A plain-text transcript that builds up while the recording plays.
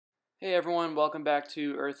Hey everyone, welcome back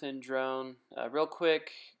to Earth and Drone. Real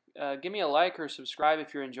quick, give me a like or subscribe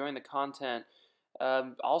if you're enjoying the content.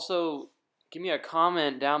 Also, give me a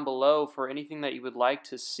comment down below for anything that you would like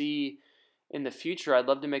to see in the future. I'd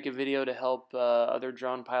love to make a video to help other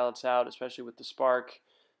drone pilots out, especially with the Spark,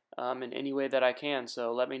 in any way that I can.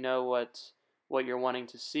 So let me know what you're wanting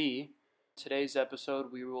to see. Today's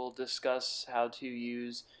episode, we will discuss how to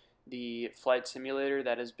use the flight simulator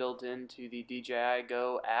that is built into the DJI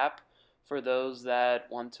GO app for those that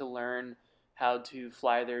want to learn how to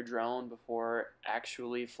fly their drone before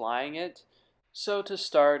actually flying it. So to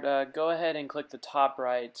start, go ahead and click the top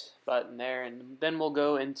right button there, and then we'll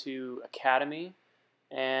go into Academy,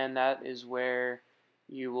 and that is where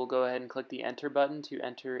you will go ahead and click the enter button to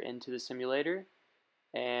enter into the simulator.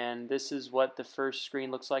 And this is what the first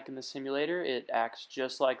screen looks like in the simulator. It acts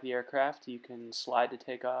just like the aircraft. You can slide to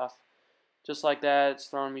take off just like that. It's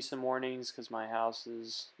throwing me some warnings because my house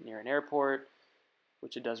is near an airport,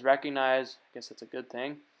 which it does recognize. I guess that's a good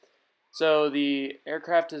thing. So the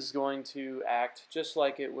aircraft is going to act just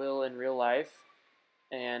like it will in real life,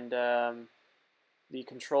 and the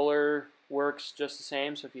controller works just the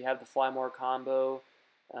same. So if you have the Fly More combo,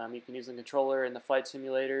 you can use the controller in the flight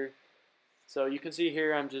simulator. So you can see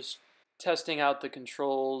here I'm just testing out the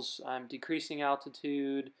controls. I'm decreasing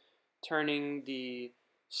altitude, turning the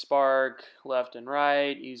Spark left and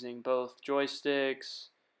right, using both joysticks.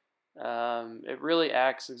 It really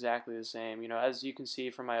acts exactly the same. As you can see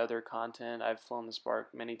from my other content, I've flown the Spark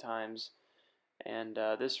many times, and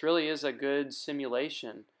this really is a good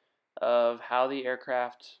simulation of how the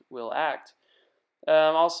aircraft will act.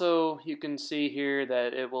 Also, you can see here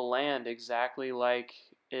that it will land exactly like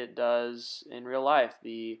it does in real life.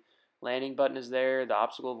 The landing button is there, the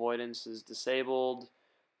obstacle avoidance is disabled,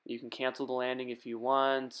 you can cancel the landing if you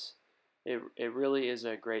want. It really is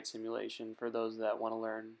a great simulation for those that want to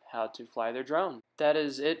learn how to fly their drone. That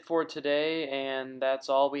is it for today, and that's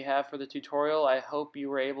all we have for the tutorial. I hope you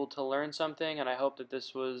were able to learn something, and I hope that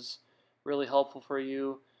this was really helpful for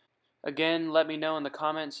you. Again, let me know in the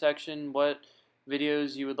comment section what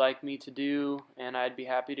videos you would like me to do, and I'd be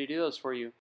happy to do those for you.